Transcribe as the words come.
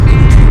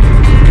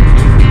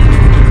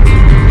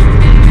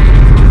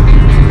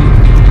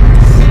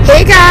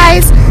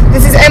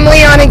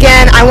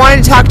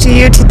to talk to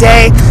you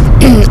today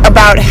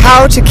about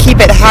how to keep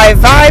it high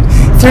vibe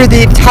through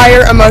the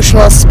entire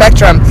emotional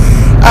spectrum.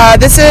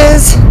 This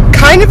is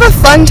kind of a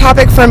fun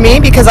topic for me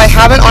because I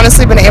haven't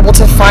honestly been able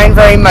to find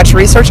very much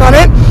research on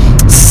it.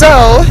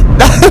 So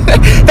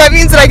that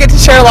means that I get to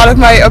share a lot of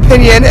my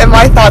opinion and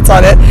my thoughts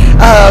on it.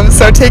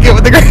 So take it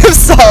with a grain of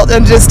salt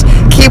and just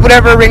keep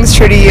whatever rings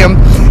true to you.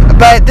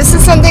 But this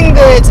is something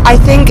that I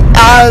think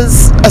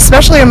as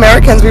especially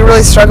Americans we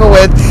really struggle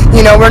with.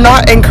 You know, we're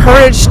not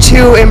encouraged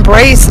to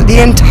embrace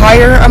the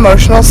entire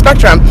emotional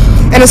spectrum.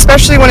 And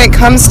especially when it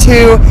comes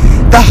to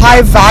the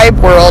high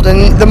vibe world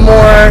and the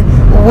more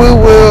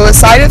woo-woo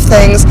side of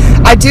things,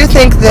 I do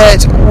think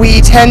that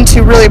we tend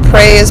to really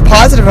praise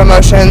positive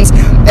emotions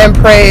and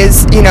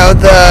praise, you know,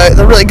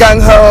 the really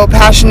gung-ho,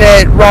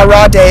 passionate,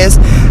 rah-rah days,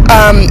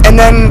 and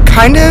then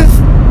kind of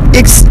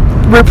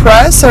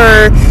repress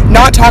or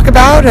not talk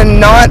about and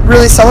not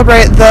really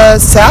celebrate the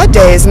sad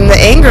days and the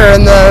anger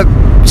and the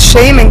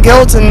shame and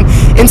guilt and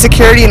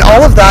insecurity and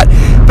all of that.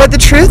 But the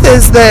truth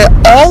is that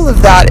all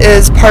of that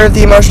is part of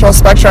the emotional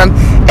spectrum,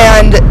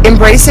 and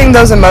embracing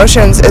those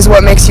emotions is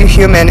what makes you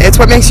human. It's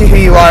what makes you who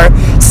you are.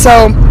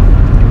 So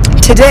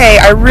today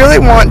I really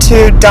want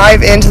to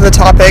dive into the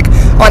topic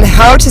on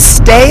how to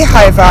stay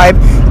high vibe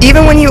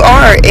even when you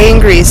are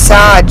angry,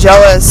 sad,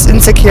 jealous,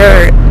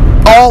 insecure,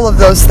 all of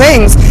those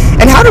things,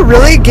 and how to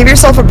really give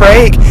yourself a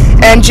break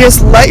and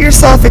just let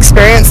yourself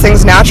experience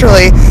things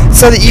naturally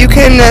so that you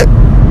can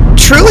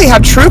truly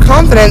have true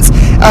confidence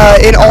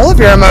in all of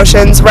your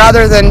emotions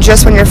rather than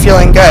just when you're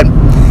feeling good.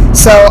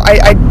 So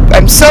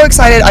I'm so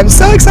excited. I'm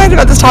so excited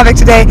about this topic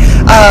today.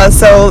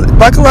 So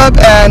buckle up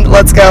and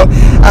let's go.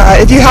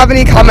 If you have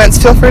any comments,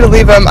 feel free to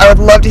leave them. I would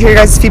love to hear your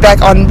guys'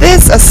 feedback on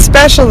this,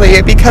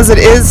 especially because it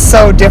is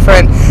so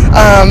different.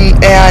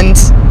 And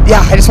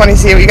yeah, I just want to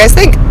see what you guys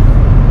think.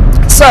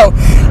 So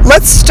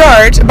let's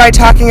start by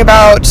talking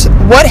about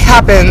what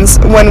happens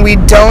when we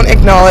don't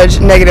acknowledge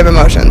negative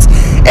emotions.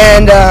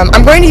 And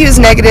I'm going to use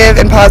negative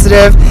and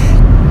positive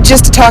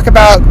just to talk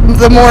about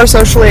the more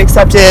socially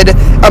accepted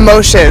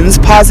emotions.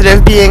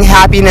 Positive being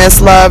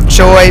happiness, love,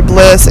 joy,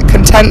 bliss,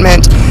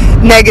 contentment.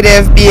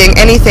 Negative being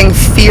anything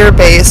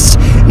fear-based.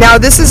 Now,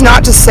 this is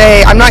not to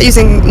say, I'm not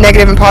using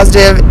negative and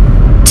positive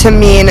to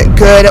mean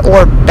good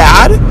or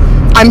bad.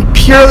 I'm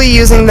purely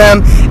using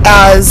them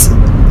as,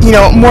 you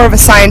know, more of a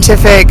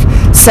scientific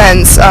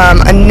sense.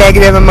 A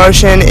negative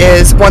emotion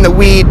is one that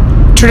we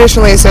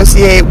traditionally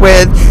associate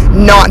with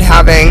not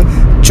having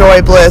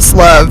joy, bliss,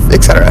 love,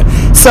 etc.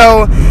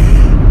 So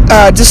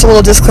just a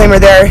little disclaimer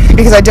there,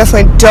 because I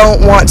definitely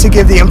don't want to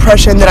give the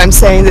impression that I'm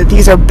saying that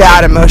these are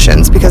bad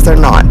emotions, because they're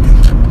not.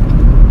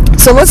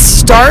 So let's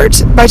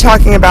start by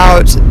talking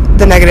about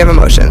the negative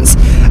emotions.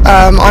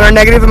 On our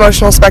negative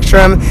emotional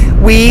spectrum,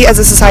 we as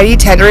a society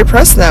tend to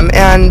repress them,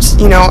 and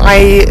you know,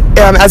 I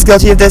am as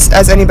guilty of this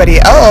as anybody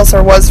else,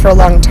 or was for a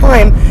long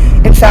time.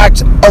 In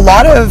fact,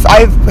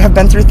 I have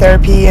been through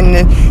therapy,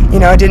 and you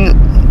know,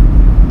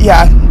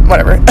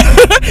 whatever.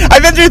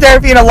 I've been through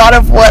therapy, and a lot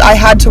of what I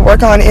had to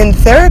work on in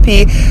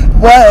therapy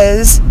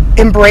was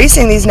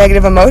embracing these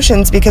negative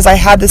emotions, because I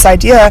had this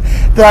idea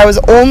that I was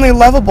only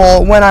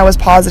lovable when I was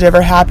positive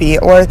or happy,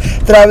 or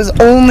that I was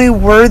only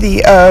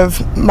worthy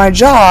of my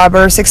job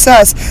or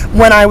success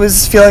when I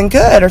was feeling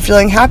good or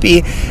feeling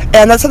happy.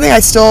 And that's something I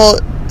still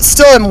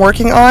am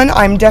working on.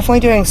 I'm definitely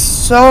doing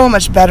so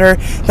much better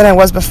than I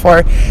was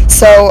before.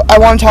 So I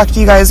want to talk to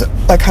you guys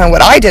like kind of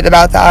what I did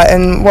about that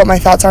and what my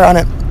thoughts are on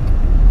it.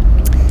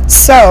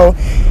 So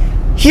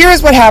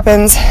here's what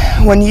happens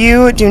when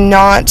you do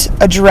not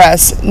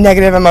address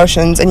negative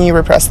emotions and you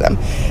repress them.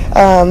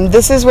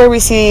 This is where we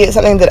see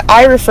something that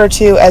I refer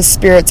to as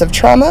spirits of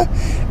trauma,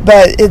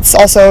 but it's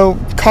also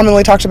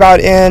commonly talked about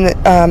in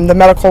the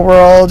medical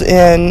world,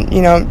 in,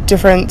 you know,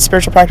 different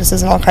spiritual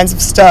practices and all kinds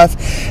of stuff.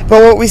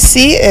 But what we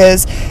see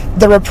is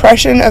the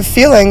repression of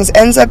feelings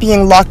ends up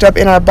being locked up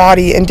in our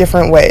body in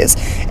different ways.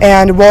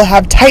 And we'll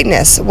have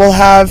tightness. We'll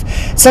have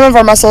some of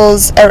our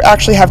muscles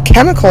actually have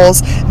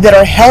chemicals that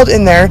are held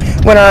in there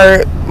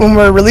when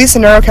we're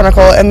releasing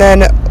neurochemical, and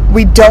then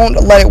we don't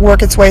let it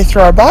work its way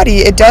through our body.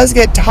 It does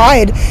get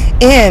tied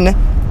in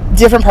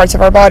different parts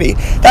of our body.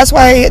 That's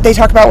why they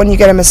talk about when you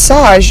get a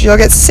massage, you'll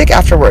get sick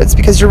afterwards,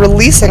 because you're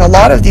releasing a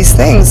lot of these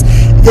things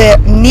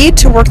that need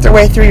to work their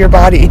way through your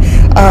body.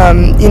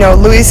 You know,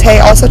 Louise Hay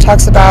also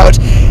talks about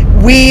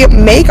we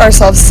make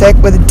ourselves sick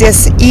with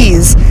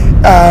dis-ease,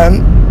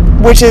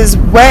 which is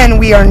when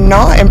we are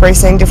not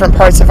embracing different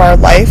parts of our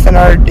life and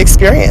our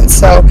experience.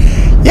 So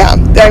yeah,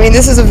 I mean,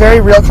 this is a very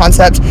real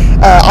concept.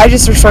 I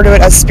just refer to it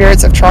as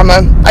spirits of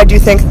trauma. I do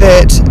think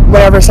that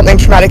whenever something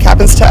traumatic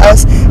happens to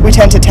us, we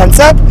tend to tense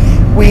up.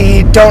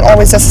 We don't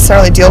always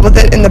necessarily deal with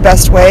it in the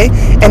best way,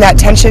 and that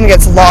tension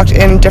gets locked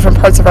in different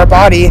parts of our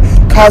body,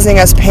 causing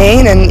us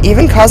pain and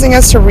even causing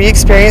us to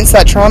re-experience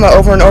that trauma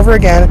over and over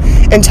again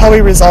until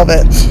we resolve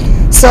it.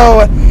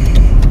 So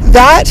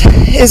That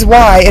is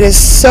why it is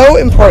so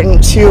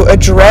important to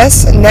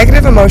address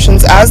negative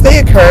emotions as they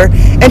occur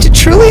and to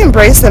truly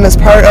embrace them as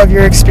part of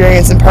your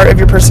experience and part of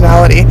your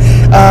personality.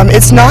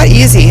 It's not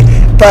easy,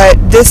 but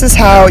this is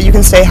how you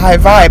can stay high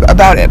vibe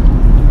about it.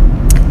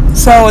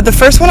 So the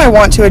first one I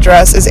want to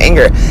address is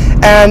anger.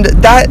 And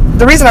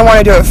the reason I want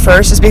to do it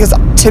first is because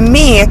to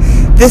me,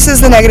 this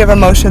is the negative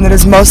emotion that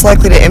is most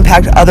likely to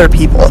impact other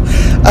people.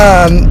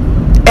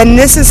 And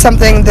this is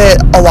something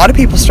that a lot of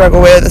people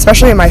struggle with,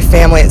 especially in my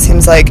family. It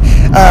seems like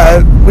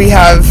we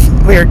can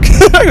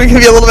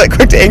be a little bit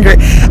quick to anger.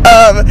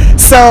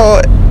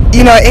 So,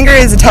 anger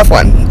is a tough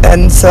one,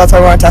 and so that's why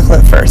I want to tackle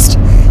it first.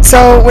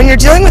 So when you're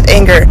dealing with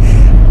anger,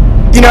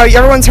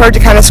 everyone's heard to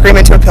kind of scream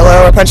into a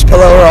pillow or punch a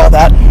pillow or all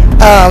that.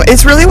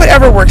 It's really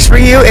whatever works for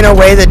you in a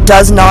way that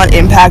does not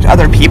impact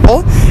other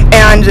people.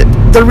 And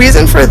the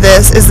reason for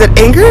this is that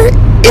anger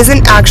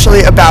isn't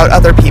actually about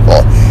other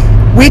people.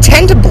 We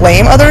tend to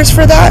blame others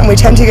for that, and we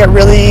tend to get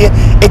really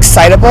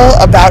excitable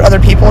about other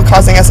people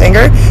causing us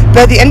anger.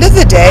 But at the end of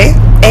the day,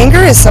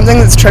 anger is something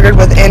that's triggered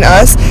within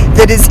us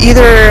that is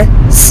either,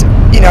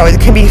 it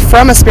can be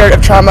from a spirit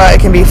of trauma, it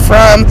can be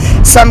from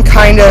some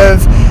kind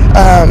of,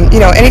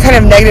 any kind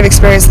of negative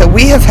experience that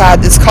we have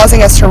had that's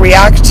causing us to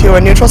react to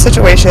a neutral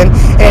situation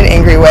in an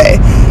angry way.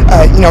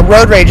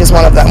 Road rage is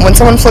one of them. When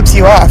someone flips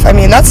you off,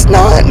 that's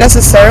not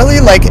necessarily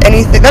like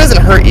anything, that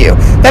doesn't hurt you.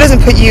 That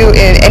doesn't put you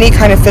in any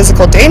kind of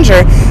physical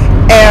danger.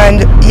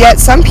 And yet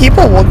some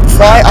people will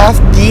fly off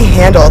the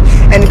handle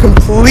and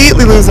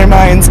completely lose their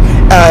minds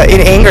in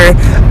anger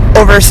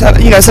over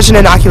such an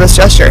innocuous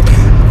gesture.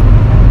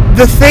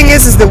 The thing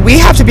is that we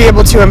have to be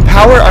able to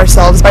empower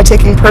ourselves by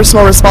taking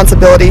personal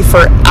responsibility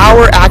for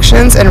our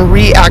actions and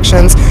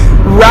reactions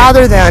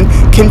rather than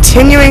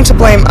continuing to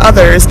blame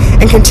others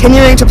and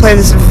continuing to play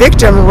this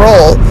victim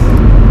role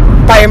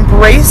by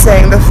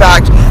embracing the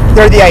fact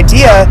or the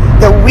idea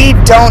that we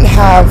don't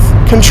have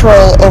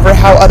control over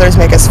how others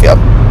make us feel.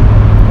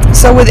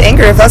 So with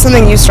anger, if that's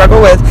something you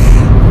struggle with,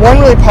 one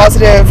really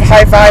positive,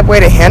 high vibe way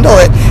to handle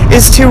it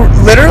is to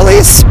literally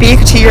speak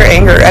to your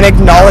anger and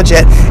acknowledge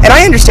it. And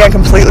I understand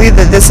completely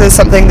that this is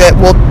something that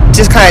will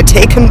just kind of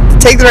take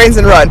the reins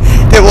and run,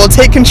 that will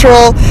take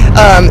control,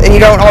 and you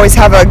don't always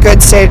have a good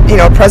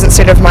present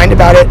state of mind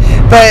about it.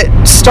 But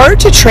start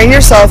to train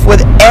yourself with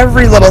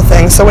every little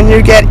thing. So when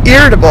you get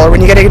irritable or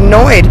when you get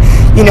annoyed,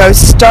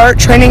 start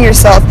training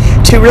yourself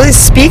to really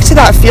speak to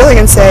that feeling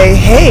and say,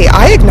 hey,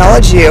 I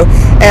acknowledge you,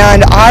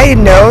 and I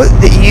know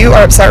that you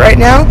are upset right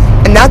now,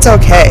 and that's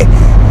okay.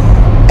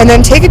 And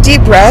then take a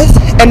deep breath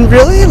and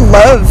really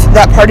love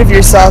that part of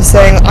yourself,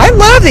 saying, I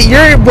love that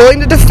you're willing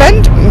to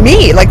defend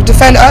me, like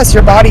defend us,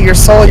 your body, your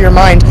soul, your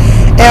mind,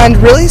 and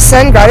really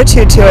send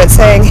gratitude to it,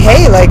 saying,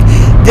 hey,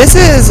 this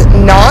is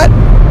not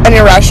an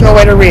irrational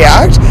way to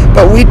react,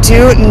 but we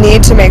do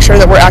need to make sure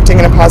that we're acting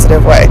in a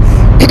positive way.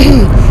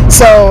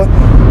 So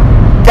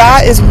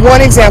that is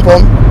one example.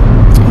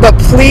 But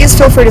please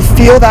feel free to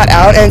feel that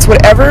out, and it's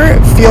whatever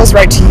feels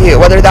right to you,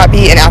 whether that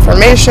be an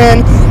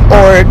affirmation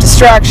or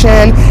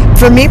distraction.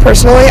 For me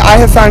personally, I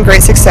have found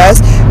great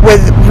success with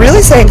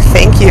really saying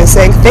thank you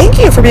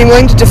for being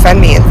willing to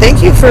defend me, and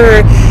thank you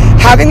for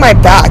having my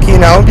back,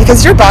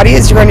 because your body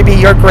is going to be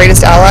your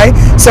greatest ally.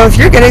 So if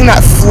you're getting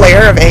that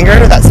flare of anger,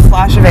 that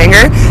flash of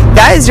anger,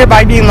 that is your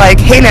body being like,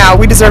 hey, now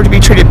we deserve to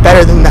be treated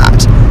better than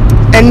that.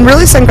 And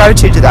really send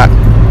gratitude to that.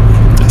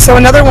 So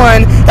another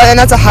one, and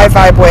that's a high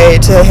vibe way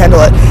to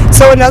handle it.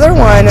 So another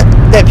one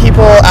that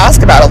people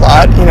ask about a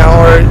lot,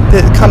 or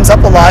that comes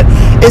up a lot,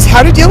 is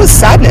how to deal with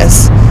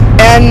sadness.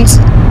 And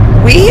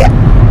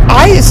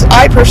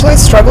I personally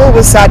struggle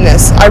with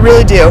sadness. I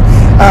really do.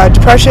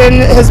 Depression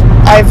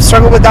I've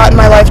struggled with that in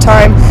my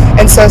lifetime,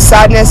 and so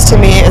sadness to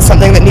me is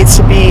something that needs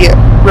to be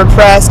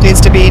repressed, needs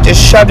to be just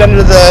shoved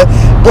under the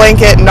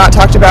blanket and not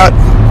talked about.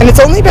 And it's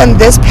only been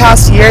this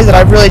past year that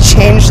I've really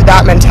changed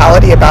that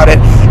mentality about it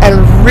and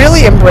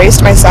really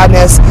embraced my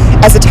sadness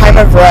as a time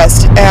of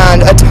rest and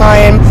a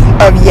time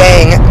of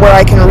yang, where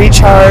I can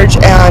recharge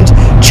and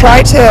try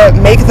to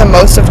make the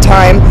most of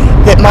time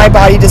that my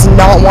body does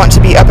not want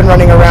to be up and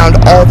running around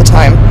all the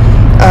time.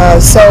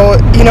 So,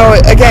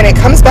 again, it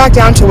comes back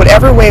down to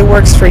whatever way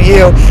works for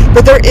you,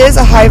 but there is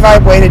a high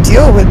vibe way to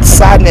deal with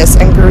sadness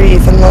and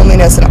grief and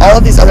loneliness and all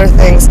of these other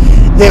things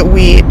that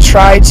we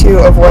try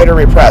to avoid or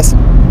repress.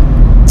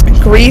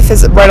 Grief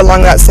is right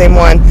along that same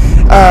one,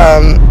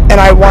 and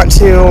I want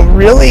to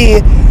really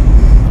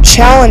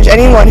challenge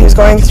anyone who's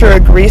going through a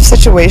grief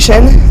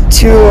situation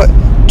to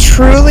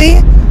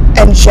truly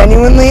and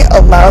genuinely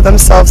allow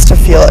themselves to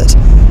feel it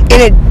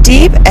in a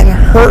deep and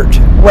hurt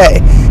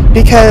way,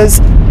 because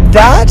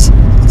that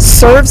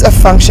serves a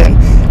function.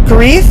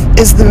 Grief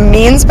is the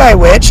means by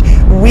which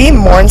we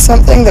mourn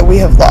something that we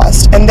have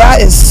lost, and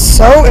that is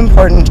so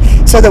important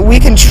so that we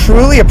can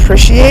truly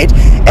appreciate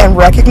and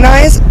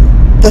recognize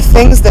the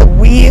things that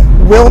we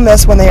will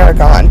miss when they are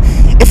gone.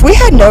 If we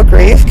had no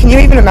grief, can you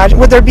even imagine,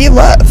 would there be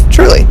love,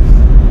 truly?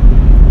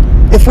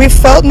 If we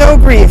felt no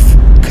grief,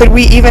 could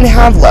we even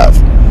have love?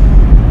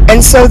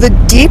 And so the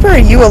deeper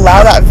you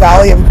allow that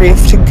valley of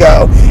grief to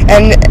go,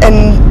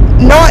 and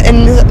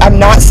I'm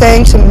not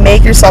saying to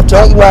make yourself,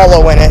 don't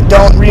wallow in it,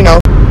 don't,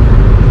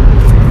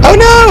 oh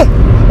no,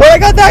 when I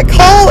got that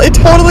call, it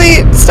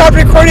totally stopped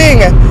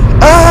recording.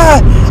 I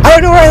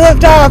don't know where I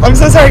left off. I'm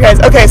so sorry, guys.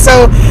 Okay,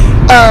 so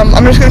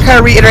I'm just going to kind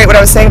of reiterate what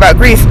I was saying about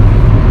grief,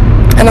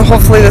 and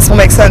hopefully this will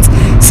make sense.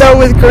 So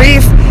with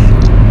grief,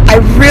 I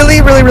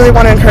really, really, really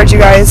want to encourage you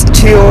guys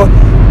to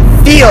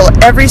feel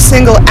every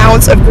single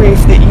ounce of grief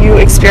that you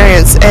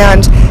experience,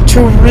 and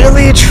to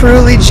really,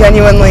 truly,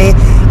 genuinely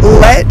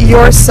let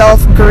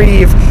yourself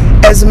grieve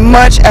as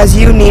much as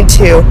you need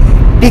to,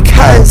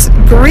 because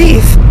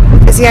grief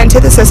is the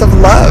antithesis of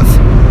love.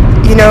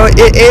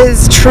 It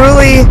is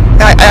truly,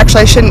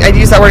 I'd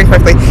use that word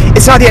incorrectly.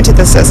 It's not the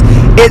antithesis.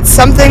 It's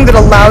something that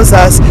allows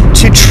us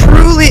to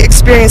truly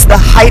experience the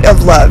height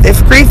of love.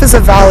 If grief is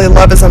a valley,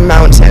 love is a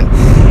mountain.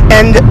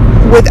 And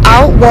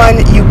without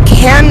one, you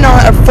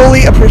cannot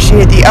fully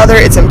appreciate the other.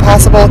 It's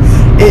impossible.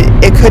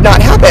 It could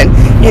not happen.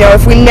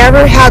 If we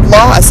never had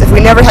loss, if we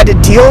never had to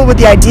deal with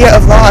the idea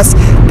of loss,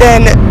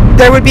 then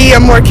there would be a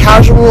more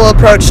casual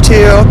approach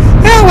to,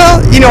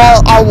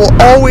 I will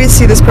always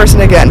see this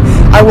person again.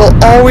 I will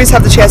always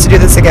have the chance to do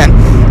this again.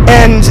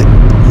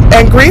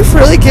 And grief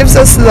really gives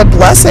us the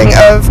blessing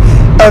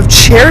of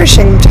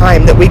cherishing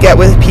time that we get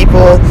with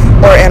people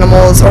or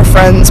animals or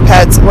friends,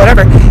 pets,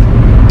 whatever.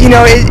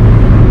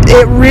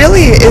 It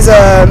really is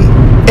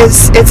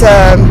it's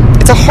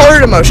a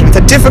hard emotion. It's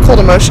a difficult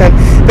emotion,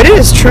 but it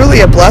is truly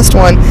a blessed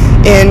one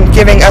in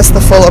giving us the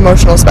full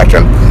emotional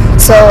spectrum.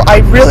 So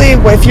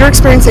if you're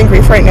experiencing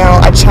grief right now,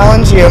 I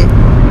challenge you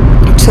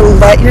to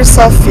let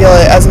yourself feel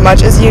it as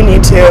much as you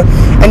need to,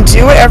 and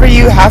do whatever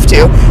you have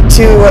to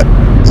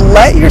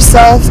let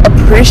yourself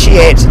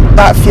appreciate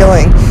that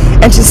feeling,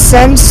 and to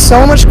send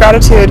so much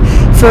gratitude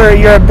for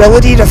your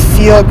ability to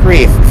feel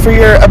grief, for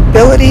your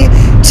ability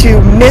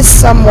to miss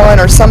someone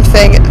or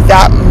something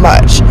that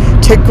much,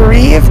 to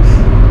grieve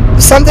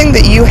something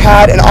that you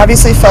had and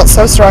obviously felt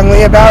so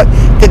strongly about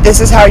that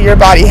this is how your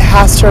body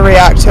has to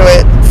react to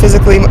it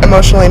physically,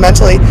 emotionally,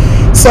 mentally.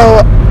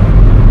 So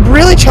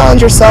really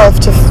challenge yourself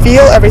to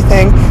feel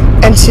everything,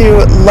 and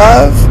to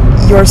love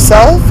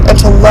yourself, and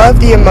to love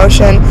the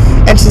emotion,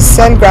 and to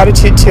send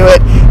gratitude to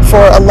it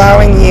for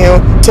allowing you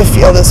to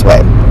feel this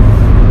way.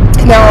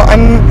 Now,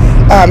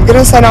 I'm going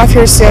to sign off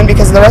here soon,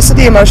 because the rest of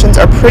the emotions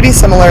are pretty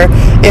similar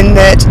in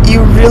that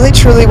you really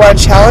truly want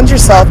to challenge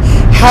yourself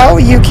how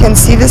you can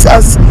see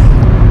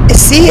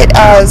it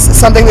as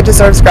something that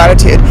deserves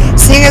gratitude,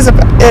 seeing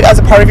it as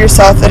a part of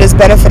yourself that is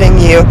benefiting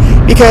you,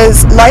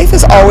 because life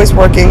is always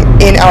working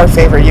in our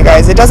favor, you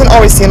guys. It doesn't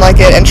always seem like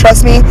it, and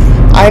trust me,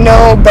 I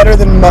know better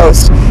than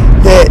most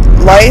that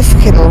life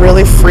can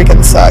really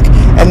freaking suck,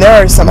 and there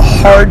are some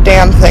hard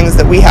damn things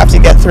that we have to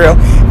get through,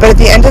 but at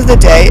the end of the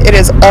day, it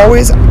is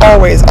always,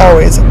 always,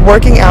 always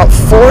working out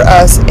for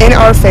us in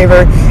our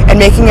favor and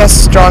making us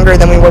stronger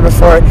than we were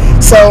before.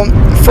 So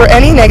for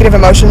any negative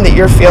emotion that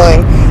you're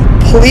feeling,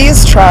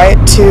 please try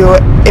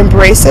to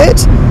embrace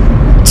it,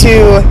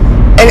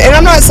 and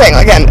I'm not saying,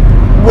 again,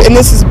 and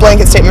this is a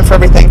blanket statement for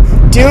everything,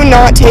 do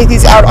not take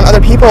these out on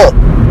other people.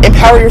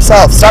 Empower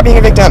yourself. Stop being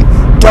a victim.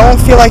 Don't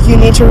feel like you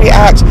need to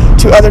react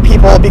to other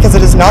people, because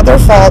it is not their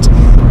fault.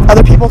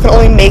 Other people can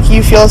only make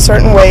you feel a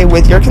certain way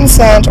with your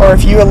consent, or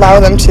if you allow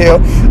them to.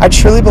 I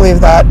truly believe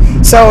that.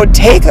 So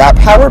take that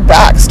power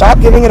back. Stop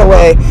giving it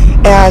away,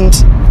 and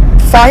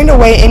find a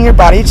way in your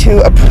body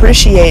to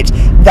appreciate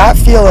that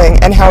feeling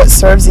and how it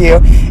serves you,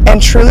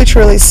 and truly,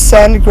 truly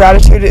send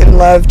gratitude and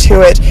love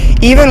to it,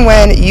 even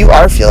when you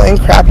are feeling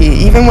crappy,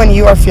 even when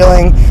you are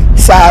feeling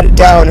sad,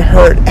 down,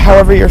 hurt,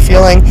 however you're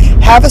feeling.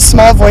 Have a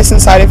small voice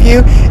inside of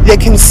you that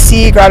can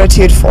see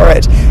gratitude for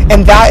it,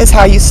 and that is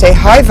how you stay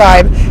high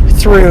vibe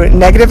through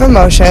negative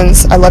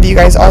emotions. I love you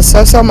guys all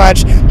so, so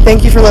much.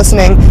 Thank you for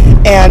listening,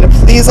 and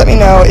please let me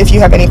know if you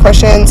have any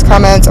questions,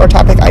 comments, or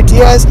topic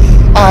ideas.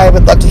 I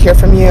would love to hear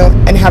from you,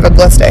 and have a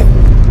blessed day.